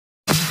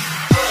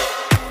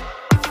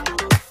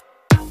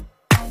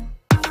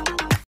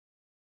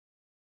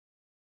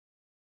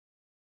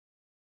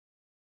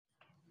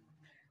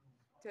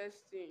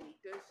Testing,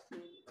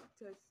 testing,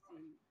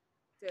 testing,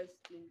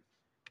 testing,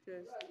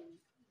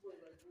 testing.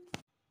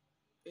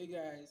 Hey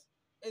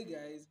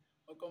guys,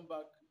 welcome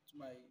back to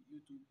my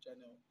YouTube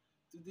channel.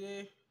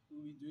 Today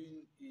we'll be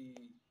doing a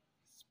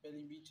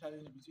spelling bee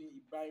challenge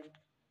between Ibrahim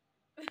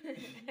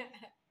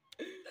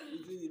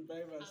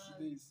and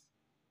Sudais.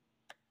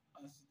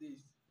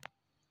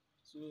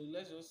 So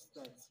let's just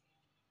start.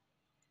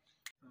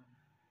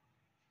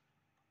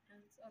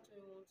 That's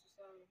actually want to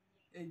sound.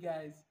 Hey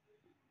guys.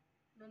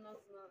 No,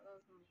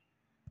 that's not.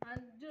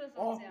 And do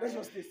Oh, something. let's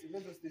just taste it.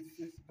 Let's just taste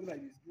it. Do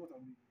like this. Do what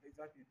I'm doing.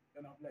 Exactly.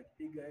 Then I'll be like,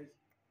 hey guys.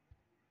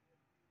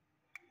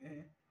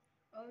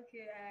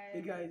 Okay,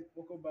 Hey guys,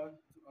 welcome back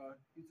to our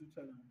YouTube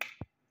channel.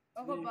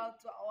 welcome back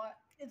to our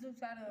YouTube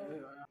channel.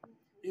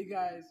 Hey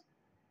guys.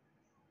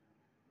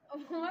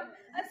 What?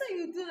 I thought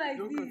you do like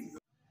Don't cut this.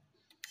 it.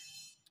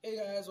 Hey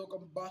guys,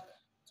 welcome back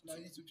to my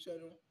YouTube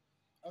channel.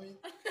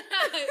 Wait.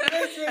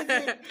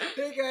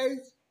 Hey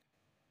guys.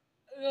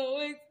 No,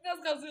 wait. Let's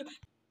go to.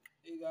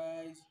 Hey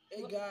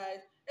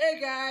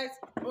guys,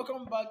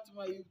 welcome back to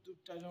my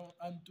YouTube channel.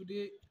 And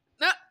today,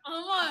 No,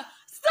 Mama,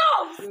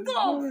 stop.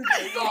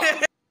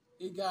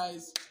 Hey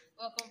guys,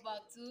 Welcome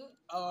back to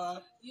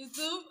our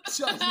YouTube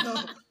channel.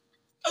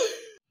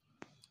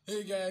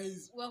 Hey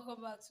guys,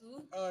 Welcome back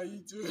to our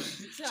YouTube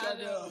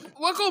channel.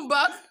 Welcome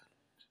back.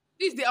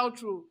 This is the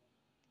outro.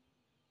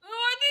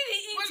 What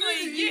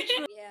did he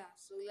intro? Yeah,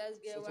 so let's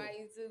get right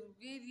into the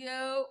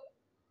video.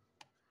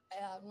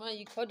 Man,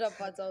 you cut that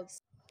part out.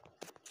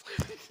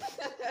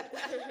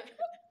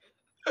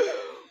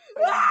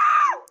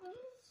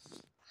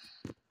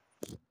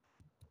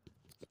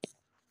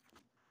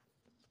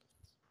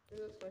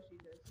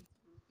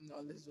 No,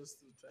 let's just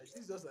still try. This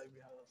is just like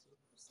rehearsal.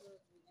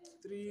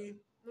 3.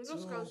 No,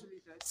 just cancel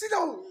it. Right? Sit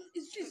down.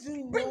 It's just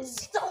doing Wait,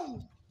 sit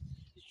down.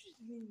 It's just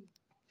doing.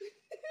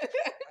 I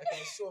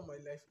can show my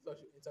life if I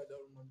should enter that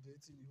room. I'm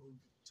deleting the whole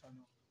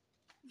channel.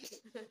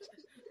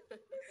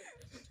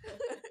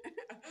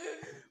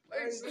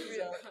 Okay,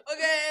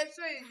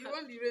 sorry, you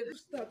want the red?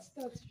 Start.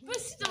 Wait,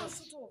 sit down.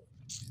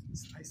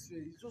 I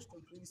swear, he's just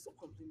complaining. Stop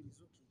complaining. It's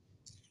okay.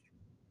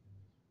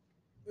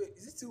 Wait,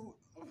 is it still?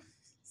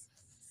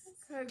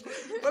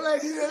 But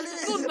like, he's a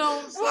Go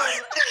down. What?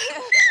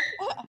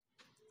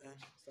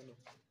 Stand up.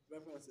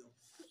 Come and sit down.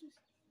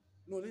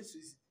 No, let's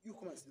just. You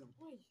come and sit down.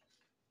 Why?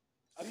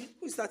 Abi,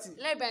 who is starting?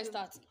 Let Ben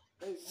start.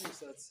 Who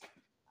start?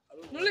 I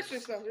don't know. No, let's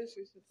start. Rock, paper,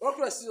 scissors. Rock,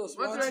 paper, scissors.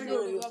 Rock,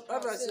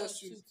 paper, scissors,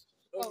 shoot.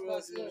 Rock,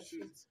 paper, scissors,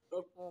 shoot. Sit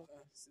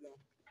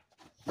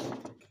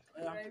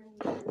down.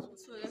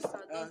 So let's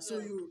start. So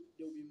there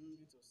will be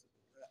movement of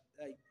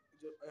like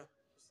just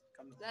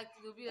calm down. Like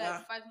it will be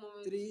like 5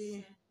 moments.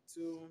 3,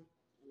 2,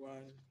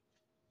 1.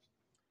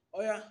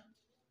 Oh yeah.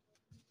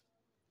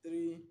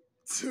 3,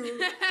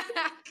 2.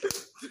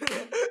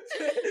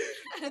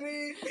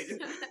 3,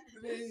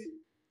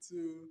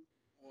 2,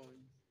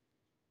 1.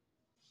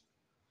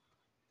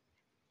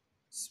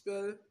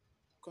 Spell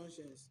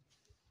conscience.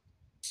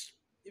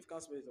 If you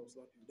can't spell it, I'll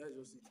slap you. That's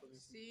just it.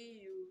 Honestly.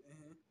 See you.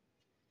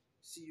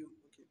 See you.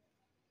 Okay.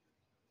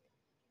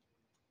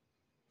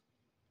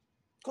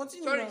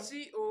 Continue. Sorry, now.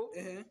 C-O.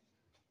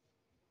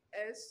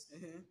 S.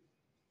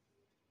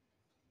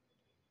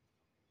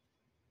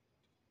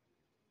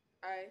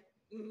 I.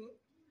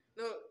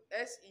 No,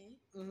 S-E.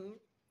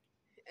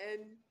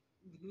 N.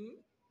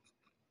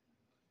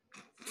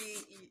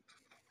 C-E.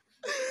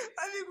 I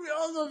think we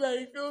all know that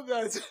you feel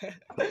that.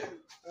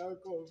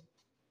 Come.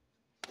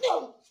 No.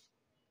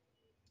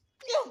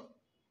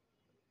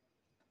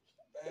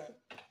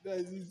 That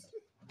is it.